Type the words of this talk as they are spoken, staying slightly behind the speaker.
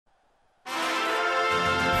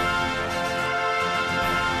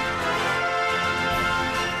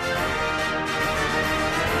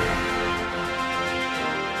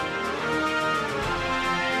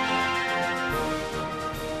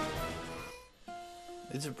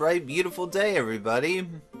It's a bright, beautiful day, everybody.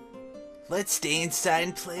 Let's stay inside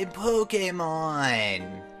and play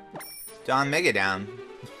Pokémon. Don Mega Down.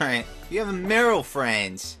 Alright, you have a Meryl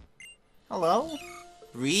friends. Hello?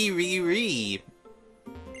 Re.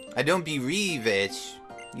 I don't bereave it.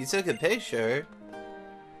 You took a picture.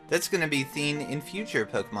 That's gonna be seen in future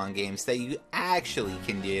Pokemon games that you actually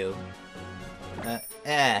can do.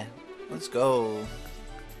 Let's go.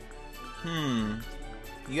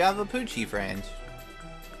 You have a Poochie friend.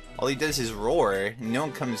 All he does is roar. No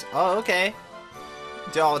one comes. Oh, okay.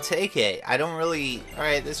 Dude, I'll take it. I don't really.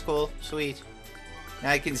 Alright, that's cool. Sweet.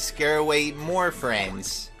 Now I can scare away more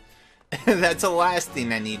friends. That's the last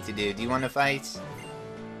thing I need to do. Do you want to fight?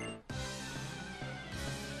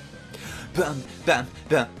 Dude,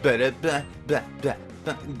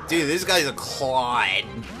 this guy's a clod.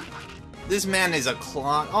 This man is a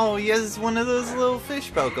clod. Oh, he has one of those little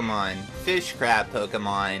fish Pokemon. Fish crab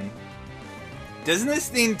Pokemon. Doesn't this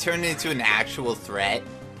thing turn into an actual threat?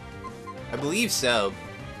 I believe so.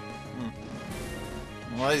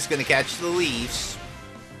 Well, he's gonna catch the leaves.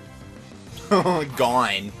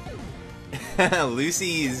 Gone.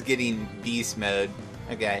 Lucy is getting beast mode.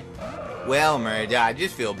 Okay. Well, Murda, I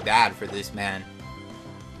just feel bad for this man.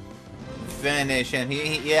 Finish him.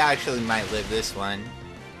 He actually might live this one.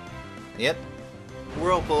 Yep.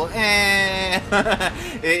 Whirlpool. It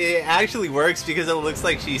actually works because it looks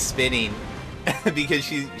like she's spinning. Because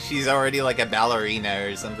she's already like a ballerina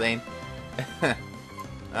or something.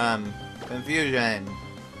 Confusion.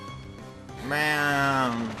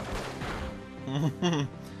 Man.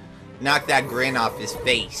 Knock that grin off his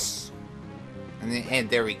face. And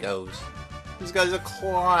there he goes. This guy's a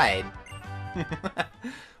Clyde.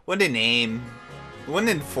 What a name. What an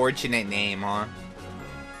unfortunate name, huh?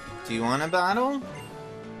 Do you want a battle?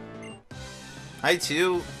 I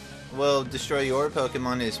too will destroy your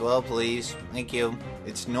Pokemon as well, please. Thank you.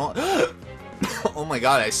 It's not. Oh my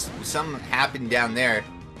god, something happened down there.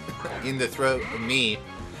 In the throat of me.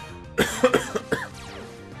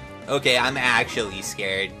 Okay, I'm actually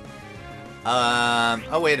scared.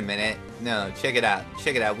 Oh, wait a minute. No, check it out.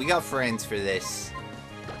 Check it out. We got friends for this.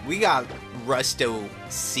 We got Rusto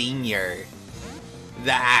Sr.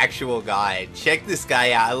 The actual guy. Check this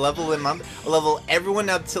guy out. I level him up. I level everyone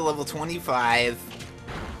up to level 25.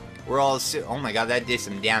 We're all... Oh my god, that did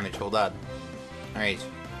some damage. Hold up. Alright.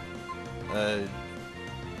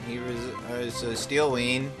 He was a Steel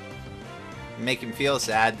Wing. Make him feel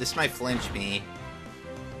sad. This might flinch me.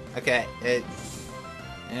 Okay,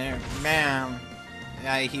 man.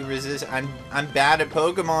 He resists. I'm bad at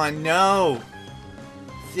Pokemon. No!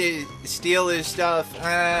 Steal his stuff.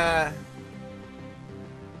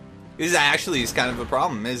 This actually is kind of a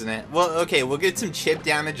problem, isn't it? Well, okay, we'll get some chip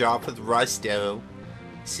damage off with Rusto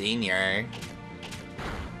Senior.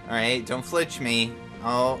 Alright, don't flinch me.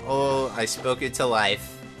 Oh, I spoke it to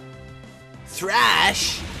life.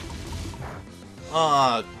 Thrash!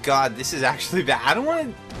 Oh, God, this is actually bad. I don't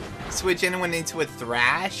want to switch anyone into a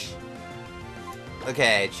Thrash.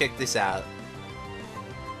 Okay, check this out.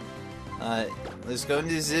 Let's go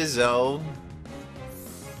into Zizzo.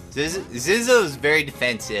 Zizzo's very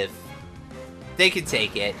defensive. They can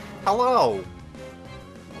take it. Hello!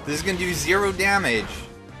 This is gonna do 0 damage.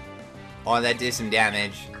 Oh, that did some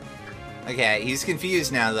damage. Okay, he's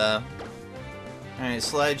confused now, though. Alright,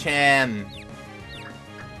 sludge him.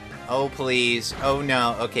 Oh, please. Oh,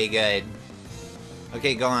 no. Okay, good.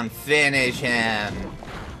 Okay, go on. Finish him.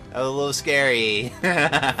 Oh, a little scary.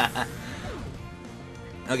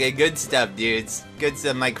 Okay, good stuff, dudes. Good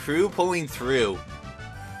stuff. My crew pulling through.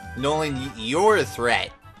 Nolan, you're a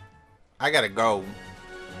threat. I gotta go.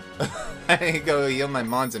 I need to go heal my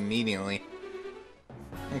mons immediately.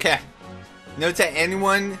 Okay. Note to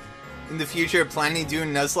anyone in the future planning to do a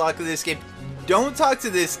Nuzlocke of this game, don't talk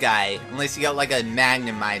to this guy unless you got like a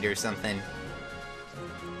Magnemite or something.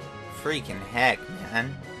 Freaking heck,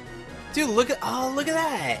 man. Dude, look at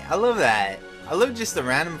that. I love that. I love just the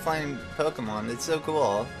random flying Pokemon. It's so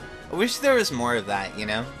cool. I wish there was more of that, you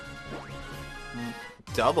know?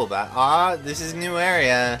 Double bat. Ah, this is a new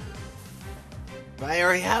area. But I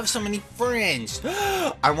already have so many friends.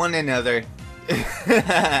 I want another.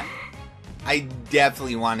 I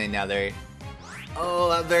definitely want another. Oh,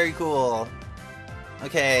 that's very cool.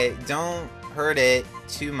 Okay, don't hurt it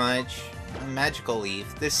too much. Magical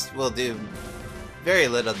Leaf. This will do very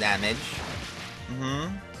little damage.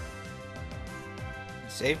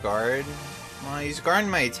 Safeguard. Oh, he's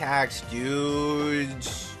guarding my attacks,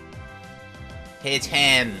 dudes. Hit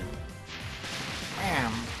him.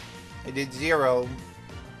 Bam. I did 0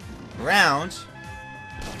 rounds.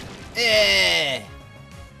 Eh.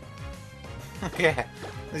 Okay.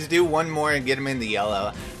 Let's do one more and get him in the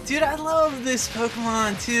yellow. Dude, I love this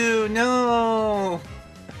Pokemon too. No.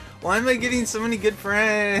 Why am I getting so many good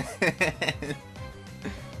friends?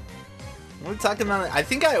 We're talking about. I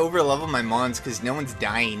think I overlevel my mons because no one's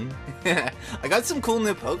dying. I got some cool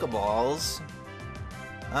new Pokeballs.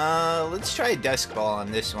 Let's try a Dusk Ball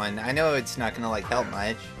on this one. I know it's not gonna like help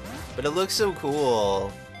much, but it looks so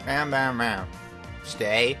cool. Bam, bam, bam.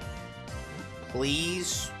 Stay,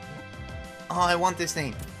 please. Oh, I want this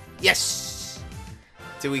thing. Yes.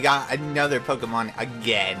 So we got another Pokemon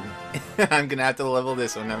again. I'm gonna have to level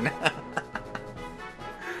this one up now.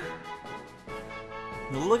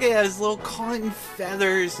 Look at his little cotton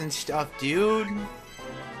feathers and stuff, dude.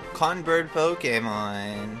 Cotton bird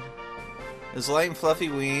Pokemon. His light and fluffy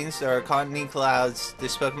wings, there are cottony clouds.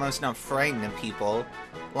 This Pokemon's not frightened of people.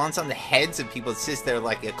 Lands on the heads of people, it sits there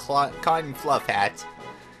like a cotton fluff hat.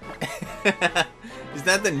 Is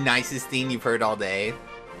that the nicest thing you've heard all day?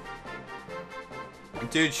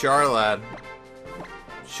 Dude, Charla.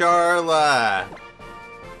 Charla.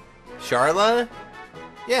 Charla?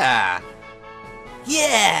 Yeah.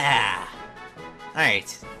 Yeah!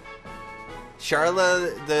 Alright.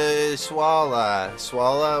 Charla the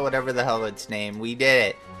Swalla, whatever the hell its name. We did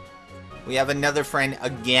it. We have another friend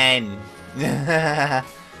again.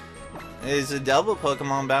 It's a double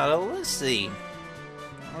Pokemon battle. Let's see.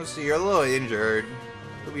 Let's see, you're a little injured.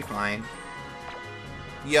 You'll be fine.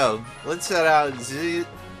 Yo, let's set out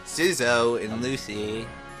Zizzo and Lucy.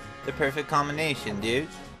 The perfect combination, dude.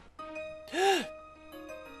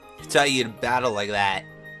 Taught you to battle like that.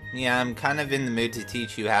 Yeah, I'm kind of in the mood to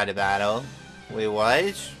teach you how to battle. Wait, what?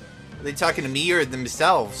 Are they talking to me or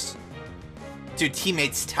themselves? Dude,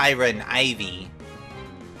 teammates Tyra and Ivy.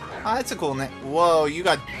 Oh, that's a cool name. Whoa, you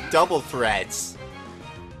got double threats.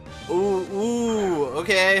 Ooh,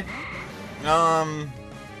 okay.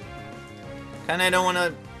 Kinda don't want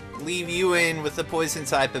to leave you in with the poison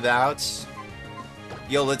type of outs.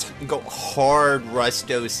 Yo, let's go hard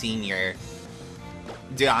Rusto Senior.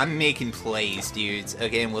 Dude, I'm making plays, dudes.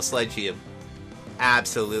 Okay, and we'll sledge you.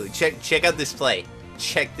 Absolutely. Check out this play.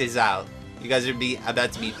 Check this out. You guys are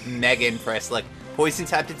about to be mega impressed. Look, poison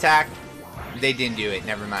type attack. They didn't do it.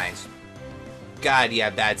 Never mind. God, you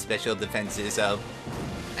have bad special defenses, so.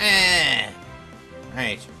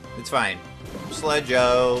 Alright, it's fine.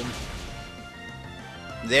 Sledge-o.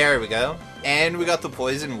 There we go. And we got the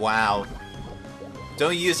poison. Wow.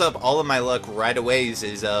 Don't use up all of my luck right away,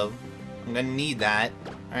 Zizzo. I'm gonna need that.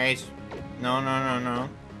 Alright. No.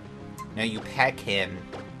 Now you peck him.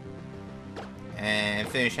 And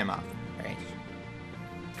finish him off. Alright.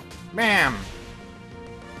 Bam!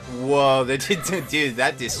 Whoa, dude,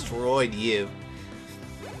 that destroyed you.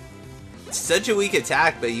 Such a weak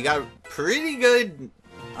attack, but you got pretty good,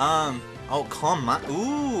 oh, Calm Mind.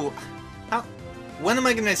 Ooh! When am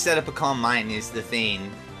I gonna set up a Calm Mind is the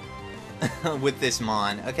thing. With this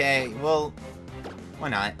Mon. Okay, well, why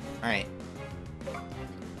not? Alright.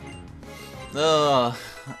 Ugh.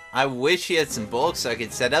 I wish he had some bulk so I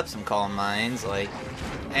could set up some Calm Minds, like,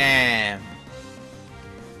 that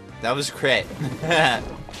was crit.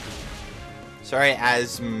 Sorry,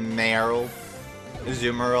 Azumarill.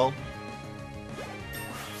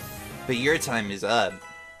 But your time is up.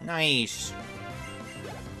 Nice.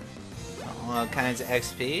 All kinds of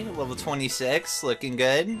XP. Level 26, looking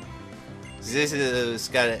good. Zizzo's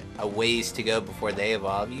got a ways to go before they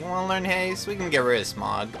evolve. You want to learn haste? We can get rid of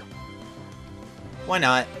Smog. Why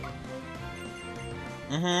not?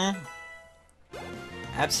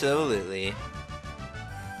 Absolutely.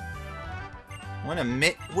 What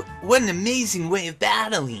an amazing way of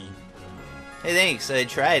battling! Hey, thanks. I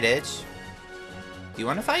tried it. Do you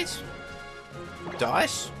want to fight?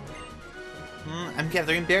 Dosh? I'm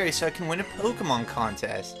gathering berries so I can win a Pokemon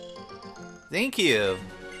contest. Thank you.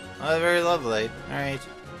 Oh, very lovely. Alright.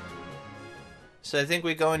 So I think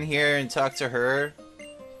we go in here and talk to her.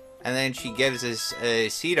 And then she gives us a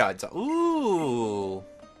Seedot. Ooh!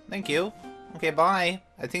 Thank you. Okay, bye.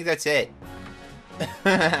 I think that's it.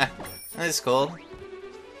 That's cool.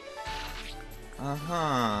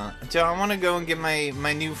 So I want to go and get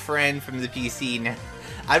my new friend from the PC now.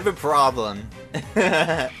 I have a problem.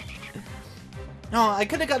 No, I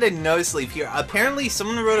could have got a Nuzlocke here. Apparently,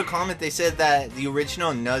 someone wrote a comment. They said that the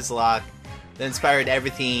original Nuzlocke that inspired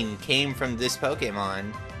everything came from this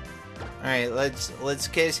Pokemon. All right, let's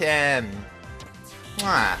kiss him.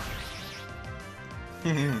 Mwah.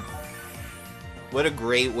 What a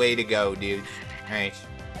great way to go, dude. All right.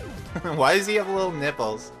 Why does he have little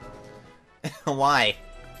nipples? Why?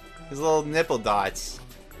 His little nipple dots.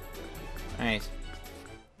 All right.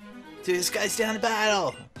 Dude, this guy's down to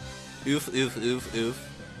battle. Oof, oof, oof, oof.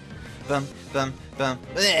 bum, bum, bum.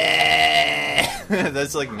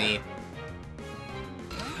 That's like me.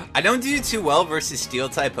 I don't do too well versus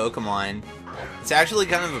Steel-type Pokemon. It's actually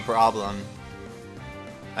kind of a problem.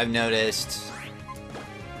 I've noticed.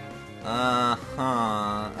 Well,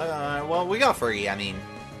 we got free, I mean.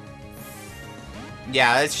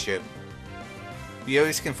 Yeah, that's true. We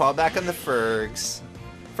always can fall back on the Fergs.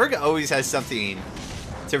 Ferg always has something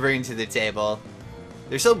to bring to the table.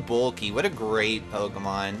 They're so bulky. What a great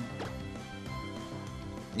Pokemon.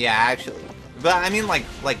 Yeah, actually. But I mean, like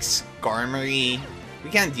Skarmory. We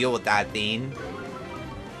can't deal with that thing.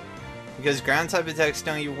 Because ground type attacks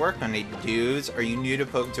don't even work on it, dudes. Are you new to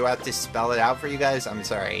Pokemon? Do I have to spell it out for you guys? I'm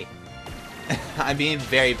sorry. I'm being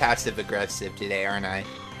very passive aggressive today, aren't I?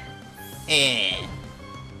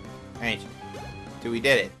 Alright. We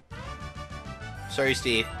did it. Sorry,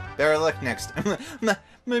 Steve. Better luck next time. my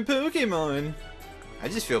Pokemon. I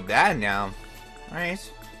just feel bad now.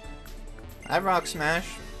 Alright. I have Rock Smash.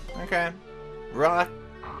 Okay. Rock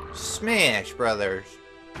Smash, brothers.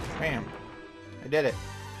 Bam. I did it.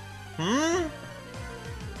 A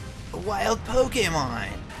wild Pokemon.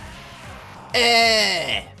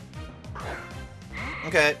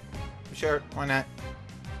 Okay. Sure, why not?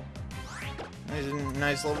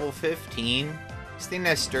 Nice level 15. This thing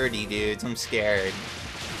has sturdy, dudes. I'm scared.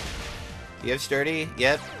 Do you have sturdy?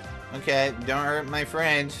 Yep. Okay, don't hurt my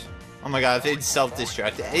friend. Oh my god, if it's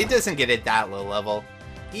self-destruct, it doesn't get at that low level.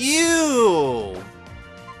 Ew!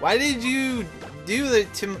 Why did you do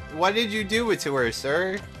it to? Why did you do it to her,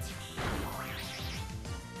 sir?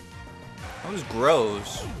 That was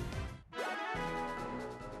gross.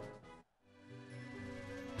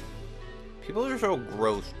 People are so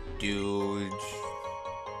gross, dudes.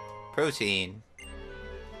 Protein.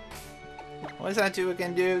 What does that do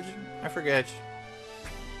again, dudes? I forget.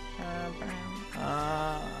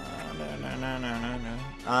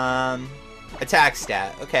 No. Attack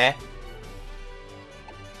stat. Okay.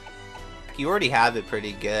 You already have it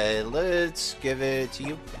pretty good. Let's give it to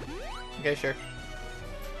you. Okay, sure.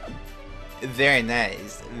 Very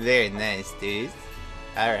nice. Very nice, dude.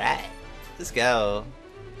 Alright. Let's go.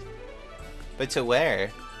 But to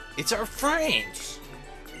where? It's our friends!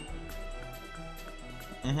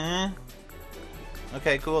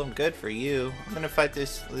 Okay, cool. Good for you. I'm gonna fight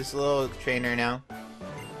this little trainer now.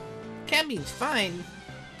 Camping's fine.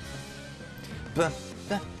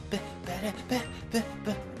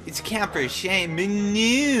 It's Camper Shame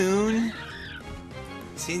Noon.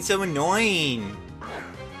 Seems so annoying.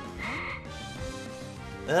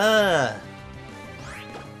 Ugh.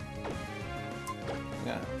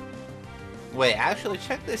 Wait, actually,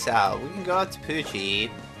 check this out. We can go out to Poochie.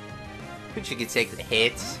 Poochie can take the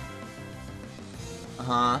hits.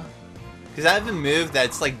 Because I have a move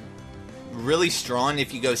that's like really strong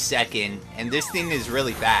if you go second, and this thing is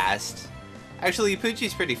really fast. Actually,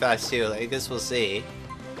 Poochie's pretty fast too. I guess we'll see.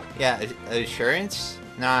 Yeah, assurance?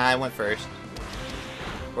 Nah, I went first.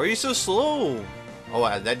 Why are you so slow? Oh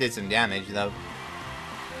wow, that did some damage though.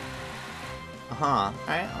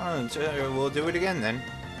 Alright, so we'll do it again then.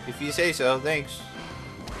 If you say so, thanks.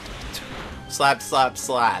 Slap, slap,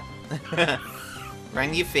 slap. Right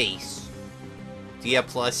in your face. Do you have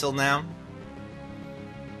Plusle now?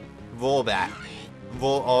 Volbat.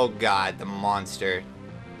 Oh god, the monster.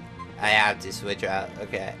 I have to switch out.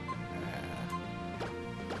 Okay.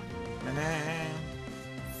 I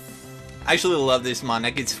actually love this mon. I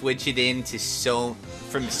could switch it into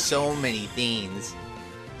from so many things.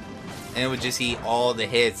 And it would just eat all the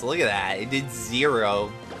hits. Look at that. It did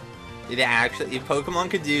 0. It actually, if Pokemon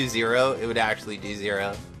could do 0, it would actually do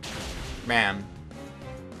 0. Man.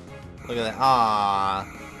 Look at that. Aww.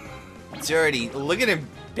 Dirty. Look at him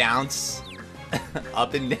bounce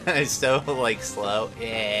up and down. It's so, like, slow.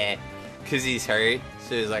 Yeah. Because he's hurt.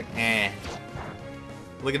 So he's like, eh.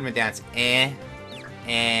 Look at him dance. Eh.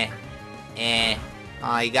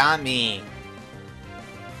 Aw, he got me.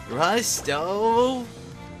 Rusto.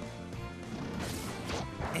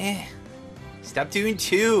 Stop doing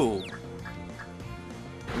 2.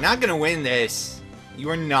 You're not gonna win this. You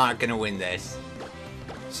are not gonna win this,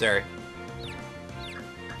 sir.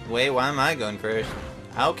 Wait, why am I going first?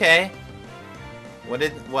 Okay.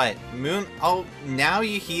 What? Moon? Oh, now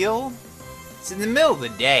you heal? It's in the middle of the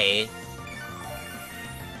day.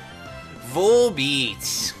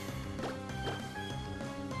 Volbeat.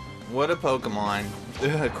 What a Pokemon.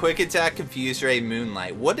 Ugh, quick attack, confuse ray,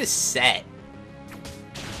 moonlight. What a set.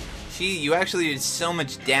 Gee, you actually did so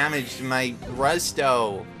much damage to my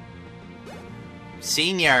Rusto.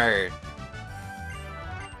 Senior.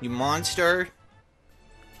 You monster.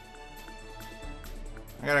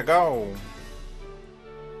 I gotta go.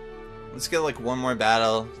 Let's get like one more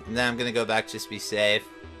battle, and then I'm gonna go back just to be safe.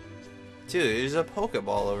 Dude, there's a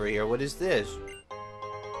Pokeball over here. What is this?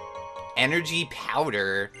 Energy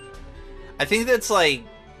powder. I think that's like,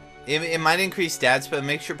 it might increase stats, but it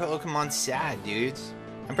makes your Pokemon sad, dudes.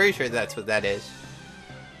 I'm pretty sure that's what that is.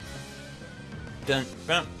 Dun,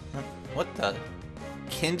 dun, dun. What the?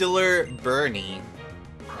 Kindler Bernie.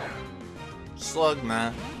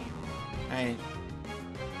 Slugma. Alright.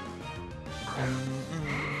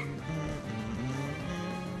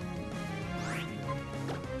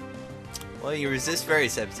 Well, you resist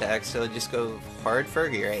various attacks, so just go hard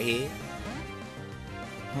Fergie right here.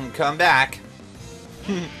 Come back.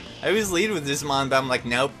 I always lead with this mon, but I'm like,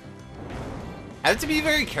 nope. I have to be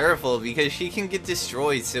very careful because she can get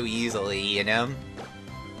destroyed so easily, you know?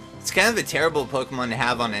 It's kind of a terrible Pokemon to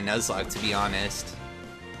have on a Nuzlocke, to be honest.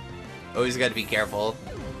 Always gotta be careful.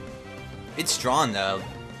 It's strong, though.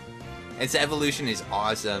 Its evolution is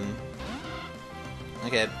awesome.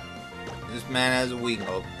 Okay. This man has a weak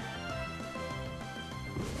hope.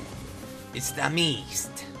 It's the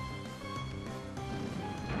Mist.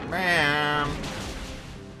 Ram.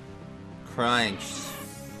 Crunch.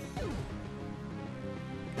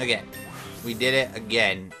 Okay. We did it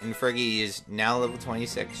again. And Fergie is now level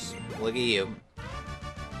 26. Look at you.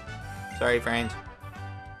 Sorry, friend.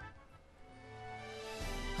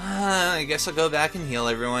 I guess I'll go back and heal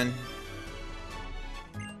everyone.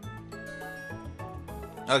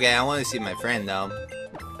 Okay, I want to see my friend, though.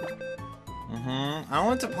 I don't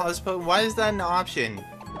want to pause, but why is that an option?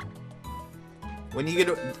 When you get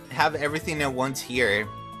to have everything at once here.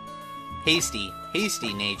 Hasty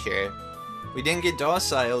nature. We didn't get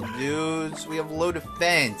docile, dudes. We have low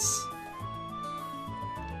defense.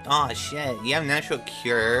 Aw, shit. You have natural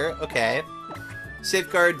cure. Okay.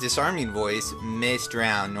 Safeguard, disarming voice, missed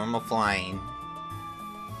round, normal flying.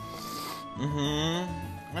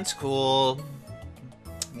 That's cool.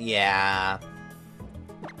 Yeah.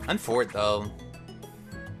 Unfort, though.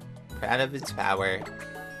 Proud of its power.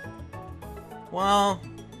 Well,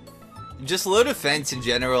 just low defense in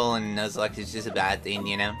general in Nuzlocke is just a bad thing,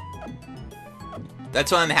 you know?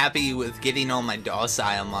 That's why I'm happy with getting all my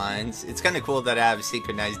docile mons. It's kind of cool that I have a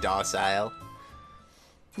synchronized docile.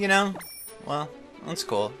 You know? Well, that's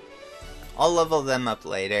cool. I'll level them up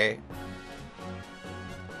later.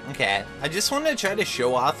 Okay, I just want to try to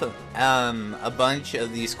show off a bunch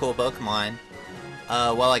of these cool Pokemon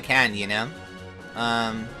while I can, you know?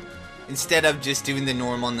 Instead of just doing the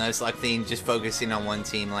normal Nuzlocke thing, just focusing on one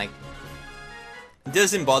team, like, it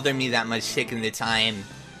doesn't bother me that much taking the time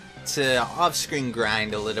to off-screen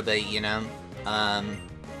grind a little bit, you know?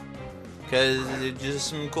 Because they're just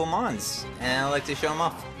some cool mons, and I like to show them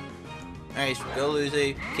off. Alright, go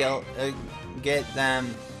Lucy, kill, get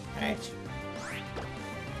them. Alright.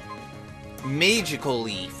 Magical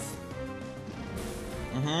Leaf.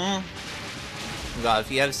 God,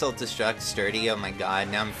 if you have self-destruct sturdy, oh my god,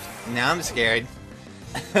 now I'm scared.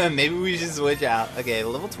 Maybe we should switch out. Okay,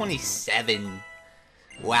 level 27.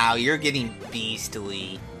 Wow, you're getting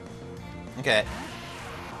beastly. Okay.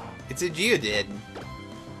 It's a Geodude.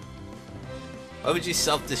 Why would you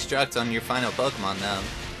self-destruct on your final Pokemon, though?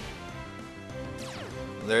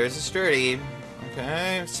 There's a sturdy.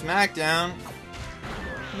 Okay, Smackdown.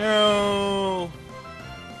 No!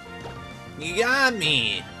 You got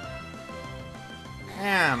me!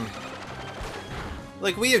 Damn.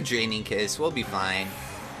 Look, we have Draining Kiss. We'll be fine.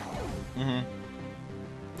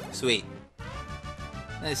 Sweet.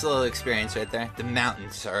 Nice little experience right there. The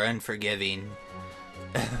mountains are unforgiving.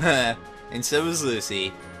 And so is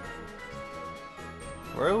Lucy.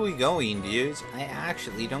 Where are we going, dudes? I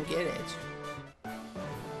actually don't get it.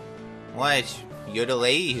 What?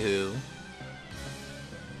 Yodelahu?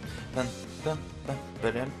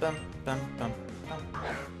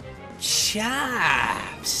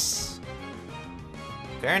 Chaps!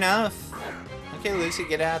 Fair enough. Okay, Lucy,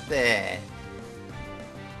 get out there.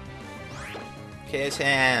 Kiss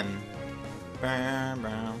him.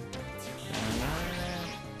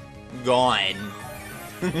 Gone.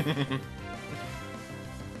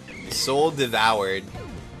 Soul devoured.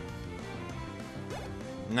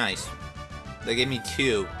 Nice. They gave me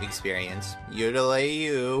 2 experience.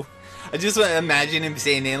 Yodelahu. I just want to imagine him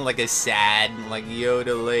saying it like a sad, like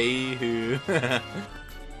Yodelahu.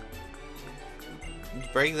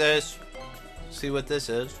 Break this. See what this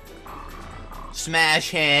is. Smash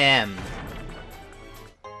him.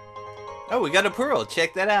 Oh, we got a pearl.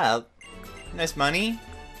 Check that out. Nice money.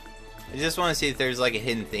 I just want to see if there's like a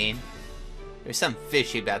hidden theme. There's something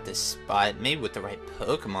fishy about this spot. Maybe with the right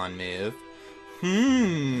Pokemon move.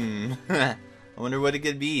 I wonder what it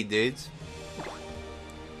could be, dudes.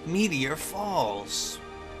 Meteor Falls.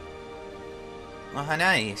 Oh, how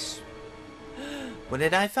nice. What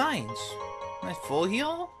did I find? My full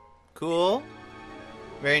heal? Cool.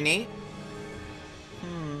 Very neat.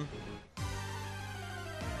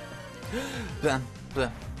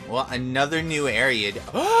 Well, another new area.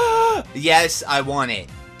 Yes, I want it.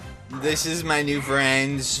 This is my new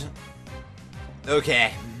friends.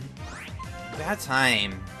 Okay. Bad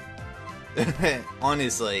time.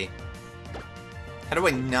 Honestly. How do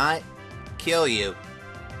I not kill you?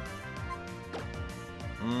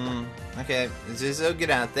 Okay. Is this so good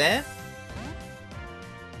out there?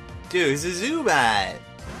 Dude, it's a Zubat.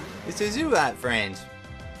 It's a Zubat, friend.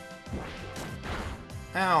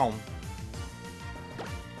 Ow.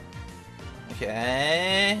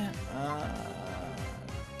 Okay.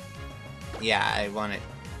 Yeah, I want to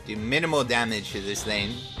do minimal damage to this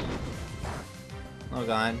thing. Oh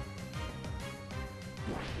god.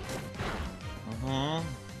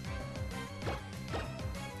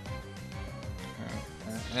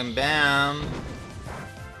 And bam.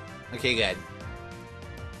 Okay, good.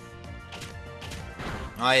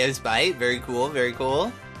 Oh, yeah, it's Bite. Very cool, very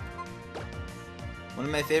cool. One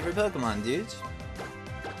of my favorite Pokemon, dudes.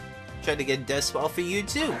 Tried to get Dust Ball for you,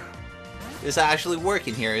 too. It's actually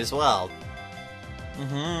working here as well.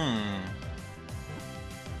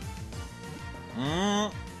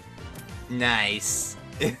 Nice.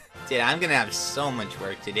 Dude, I'm gonna have so much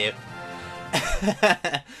work to do.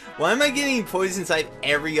 Why am I getting Poison type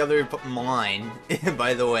every other mine,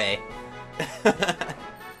 by the way?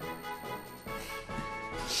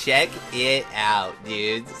 Check it out,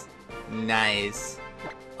 dudes. Nice.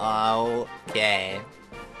 Okay.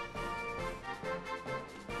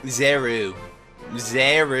 Zeru.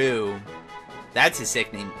 Zeru. That's a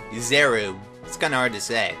sick name. Zeru. It's kind of hard to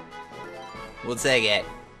say. We'll take it.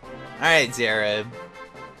 Alright, Zeru.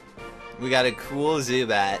 We got a cool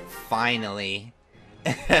Zubat, finally.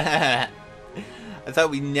 I thought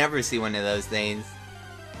we'd never see one of those things.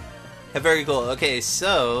 Very cool. Okay,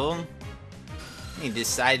 so... we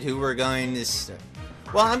decide who we're going to start.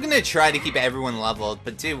 Well, I'm gonna try to keep everyone leveled,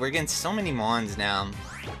 but dude, we're getting so many Mons now.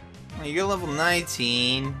 Oh, you're level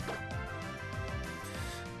 19.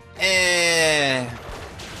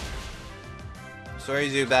 Sorry,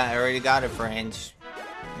 Zubat, I already got a friend.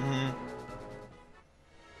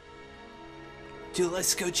 Dude,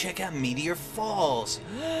 let's go check out Meteor Falls.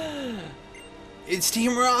 It's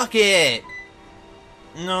Team Rocket!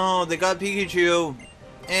 No, they got Pikachu.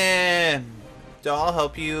 So I'll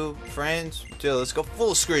help you, friends. So let's go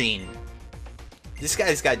full screen. This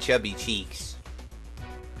guy's got chubby cheeks.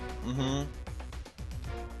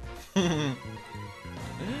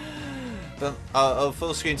 Oh,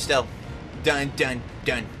 full screen still. Done, done,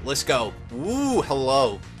 done. Let's go. Woo,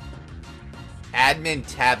 hello. Admin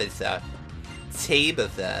Tabitha.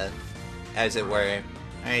 As it were.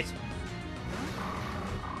 Alright.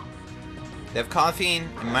 They have Coughing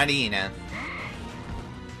and Marina.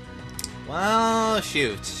 Well,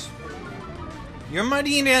 shoot. Your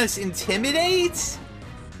Marina's Intimidate?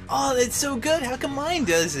 Oh, that's so good. How come mine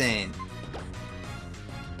doesn't?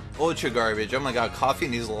 Ultra garbage. Oh my god,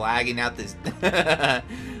 Coughing is lagging out this...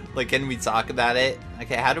 Like, can we talk about it?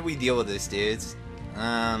 Okay, how do we deal with this, dudes?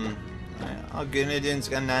 Alright. Oh, Gunadin's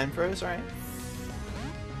got 9 for us, alright.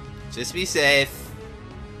 Just be safe.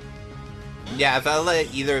 Yeah, if I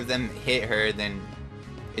let either of them hit her, then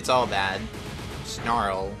it's all bad.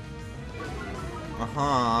 Snarl.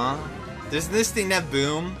 Does this thing have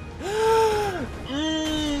Boom?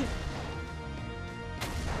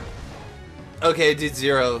 Okay, it did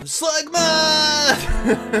 0. Slugma!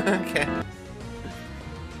 Okay.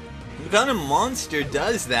 What kind of monster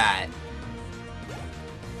does that?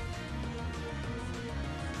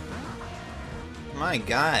 My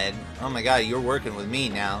god. Oh my god, you're working with me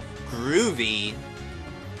now. Groovy.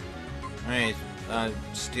 Alright,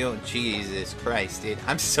 Steel. Jesus Christ, dude.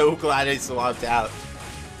 I'm so glad I swapped out.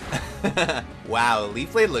 Wow,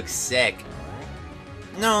 Leaf Blade looks sick.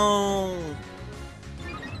 No.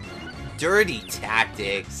 Dirty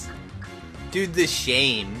tactics. Dude, the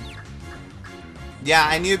shame. Yeah,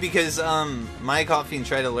 I knew because, my Coughing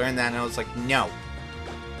tried to learn that and I was like, no.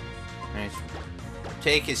 Alright.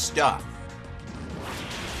 Take his stuff.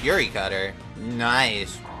 Fury Cutter.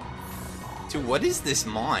 Nice. Dude, what is this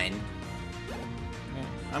mine?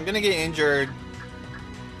 I'm gonna get injured.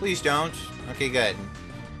 Please don't. Okay, good.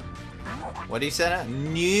 What did he set up?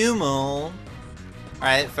 Numel.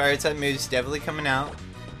 Alright, fire type move's definitely coming out.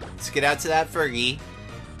 Let's get out to that Fergie.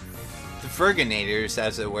 The Ferginators,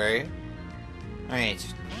 as it were. Alright.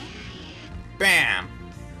 Bam!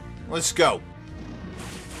 Let's go.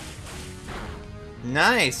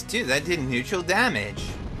 Nice! Dude, that did neutral damage.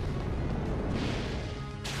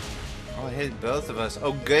 Oh, it hit both of us.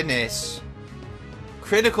 Oh, goodness.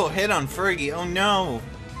 Critical hit on Fergie. Oh, no.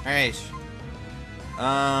 Alright.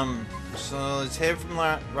 So let's hit from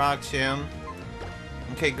Rock Tomb.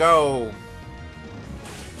 Okay, go.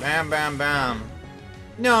 Bam, bam, bam.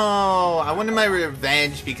 No! I wanted my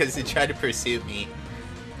revenge because they tried to pursue me.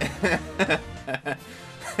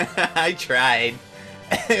 I tried.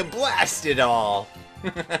 Blast it all.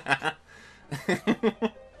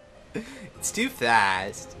 It's too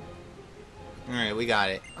fast. Alright, we got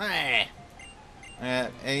it.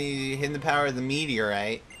 And you hit the power of the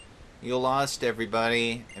meteorite. You lost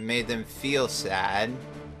everybody and made them feel sad.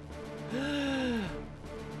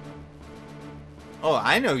 Oh,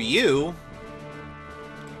 I know you.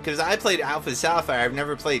 Because I played Alpha Sapphire. I've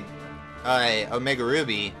never played Omega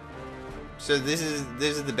Ruby. So this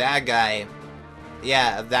is the bad guy.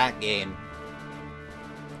 Yeah, of that game.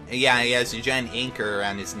 Yeah, he has a giant anchor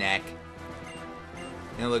around his neck.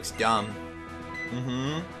 And it looks dumb.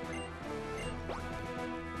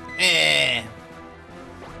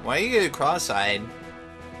 Why are you getting cross-eyed?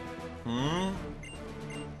 Oh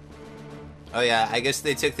yeah, I guess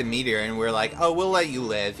they took the meteor and we're like, oh, we'll let you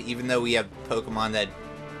live, even though we have Pokemon that,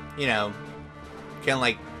 you know, can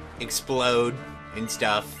like explode and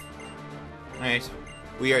stuff. Alright.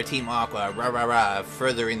 We are Team Aqua, rah rah rah,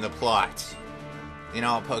 furthering the plot. In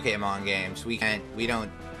all Pokemon games. We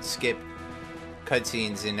don't skip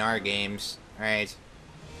cutscenes in our games. Alright.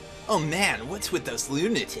 Oh man, what's with those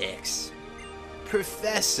lunatics?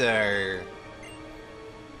 Professor!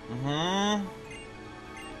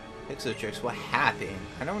 PixxelTrixx, what happened?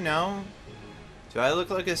 I don't know. Do I look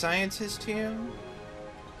like a scientist to you?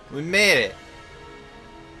 We made it!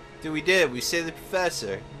 Dude, we did. We saved the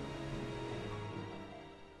professor.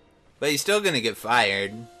 But he's still gonna get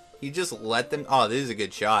fired. He just let them... Oh, this is a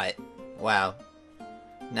good shot. Wow.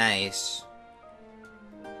 Nice.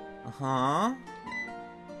 Hello.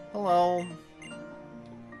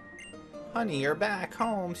 Honey, you're back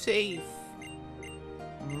home, safe.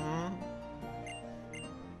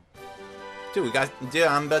 Dude,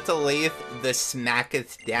 I'm about to lay the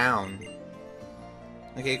smacketh down.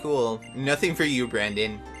 Okay, cool. Nothing for you,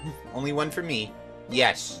 Brandon. Only one for me.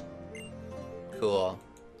 Yes. Cool.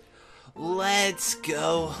 Let's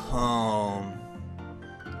go home.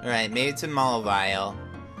 Alright, made it to Malvile.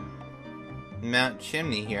 Mount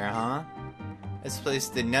Chimney here, huh? This place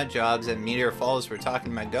the nut jobs at Meteor Falls we're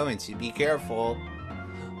talking about going to. Be careful.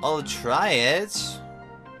 I'll try it.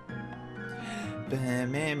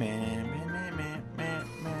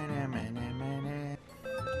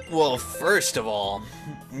 Well, first of all,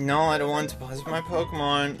 no, I don't want to pause my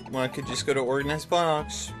Pokemon. Well, I could just go to Organized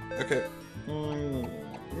Box. Okay.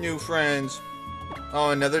 New friends. Oh,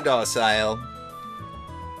 another docile.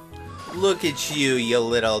 Look at you, you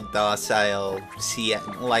little docile.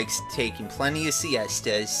 Likes taking plenty of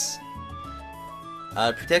siestas.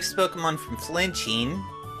 Protects Pokemon from flinching.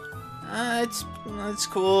 It's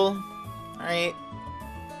cool. Alright.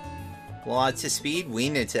 Lots of speed,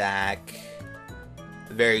 wing attack.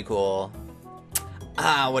 Very cool.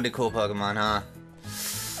 Ah, what a cool Pokemon, huh?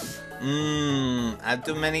 I have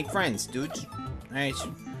too many friends, dude. Alright.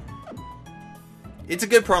 It's a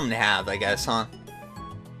good problem to have, I guess, huh?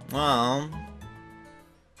 Well,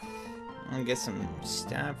 I'll get some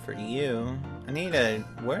stab for you. I need a...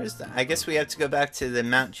 Where's the... I guess we have to go back to the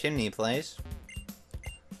Mount Chimney place.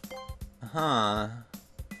 Huh.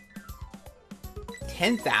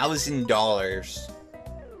 $10,000.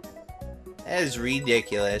 That is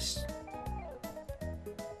ridiculous.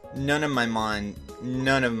 None of my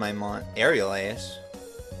aerial ace.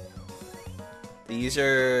 The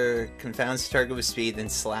user confounds the target with speed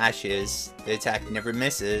and slashes. The attack never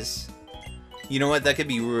misses. You know what? That could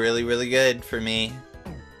be really, really good for me.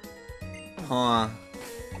 Huh.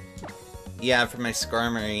 Yeah, for my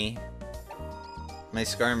Skarmory. My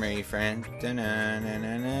Skarmory friend.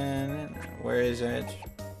 Where is it?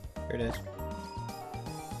 Here it is.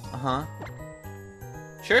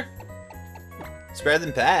 Sure. Spread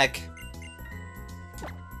them back.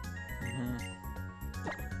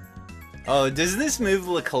 Oh, does this move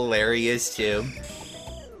look hilarious too?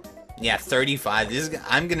 Yeah, 35.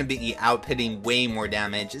 I'm gonna be outputting way more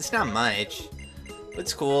damage. It's not much, but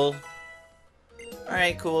it's cool.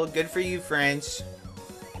 Alright, cool. Good for you, friends.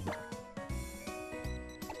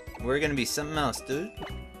 We're gonna be something else, dude.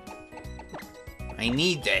 I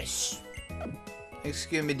need this.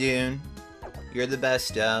 Excuse me, dude. You're the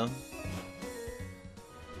best, though.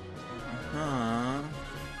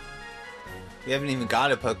 We haven't even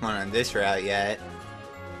got a Pokemon on this route yet.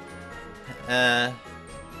 Yeah.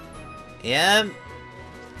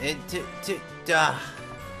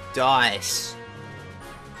 Dice.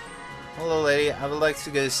 Hello, lady. I would like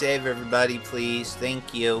to go save everybody, please.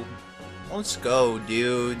 Thank you. Let's go,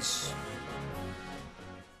 dudes.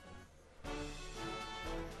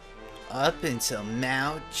 Up into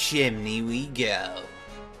Mount Chimney we go.